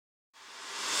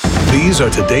These are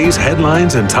today's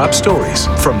headlines and top stories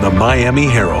from the Miami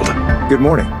Herald. Good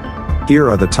morning. Here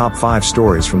are the top 5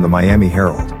 stories from the Miami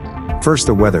Herald. First,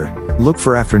 the weather. Look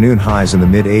for afternoon highs in the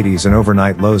mid-80s and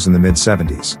overnight lows in the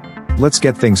mid-70s. Let's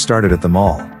get things started at the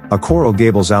mall. A Coral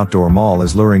Gables outdoor mall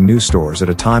is luring new stores at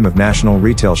a time of national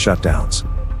retail shutdowns.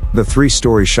 The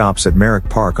 3-story shops at Merrick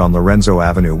Park on Lorenzo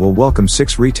Avenue will welcome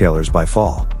 6 retailers by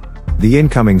fall. The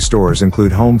incoming stores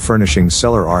include home furnishings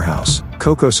seller Arhaus,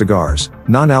 Coco Cigars,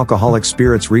 non-alcoholic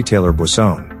spirits retailer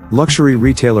Boisson, luxury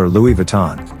retailer Louis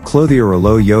Vuitton, clothier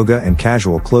Alo Yoga and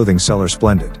casual clothing seller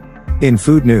Splendid. In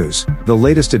food news, the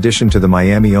latest addition to the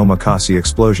Miami Omakase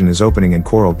explosion is opening in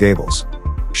Coral Gables.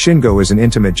 Shingo is an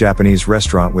intimate Japanese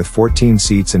restaurant with 14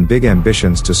 seats and big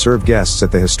ambitions to serve guests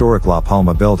at the historic La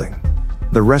Palma building.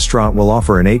 The restaurant will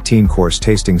offer an 18-course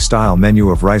tasting-style menu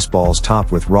of rice balls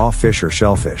topped with raw fish or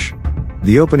shellfish.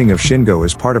 The opening of Shingo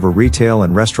is part of a retail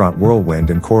and restaurant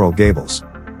whirlwind in Coral Gables.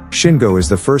 Shingo is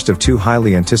the first of 2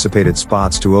 highly anticipated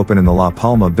spots to open in the La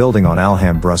Palma building on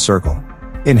Alhambra Circle.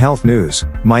 In health news,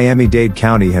 Miami-Dade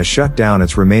County has shut down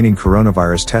its remaining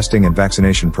coronavirus testing and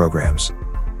vaccination programs.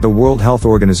 The World Health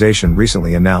Organization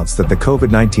recently announced that the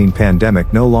COVID-19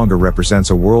 pandemic no longer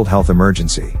represents a world health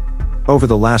emergency. Over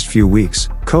the last few weeks,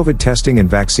 COVID testing and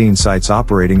vaccine sites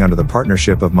operating under the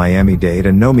partnership of Miami-Dade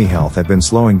and Nomi Health have been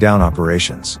slowing down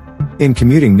operations. In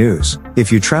commuting news,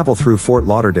 if you travel through Fort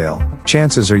Lauderdale,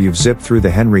 chances are you've zipped through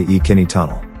the Henry E. Kinney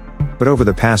Tunnel. But over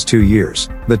the past 2 years,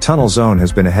 the tunnel zone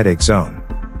has been a headache zone.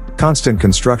 Constant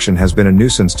construction has been a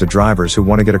nuisance to drivers who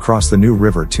want to get across the New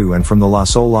River to and from the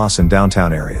Las Olas and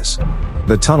downtown areas.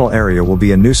 The tunnel area will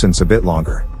be a nuisance a bit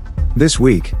longer. This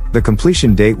week, the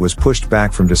completion date was pushed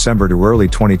back from December to early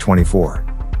 2024.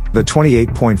 The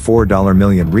 $28.4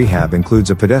 million rehab includes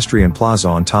a pedestrian plaza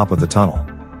on top of the tunnel.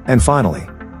 And finally,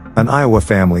 an Iowa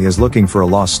family is looking for a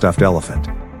lost stuffed elephant.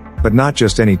 But not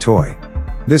just any toy.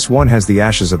 This one has the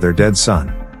ashes of their dead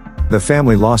son. The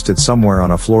family lost it somewhere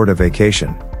on a Florida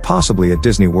vacation, possibly at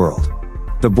Disney World.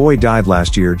 The boy died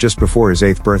last year just before his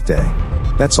 8th birthday.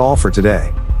 That's all for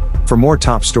today. For more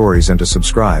top stories and to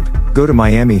subscribe, go to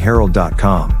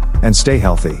MiamiHerald.com and stay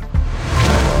healthy.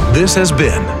 This has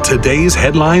been today's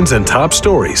headlines and top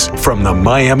stories from the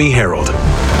Miami Herald.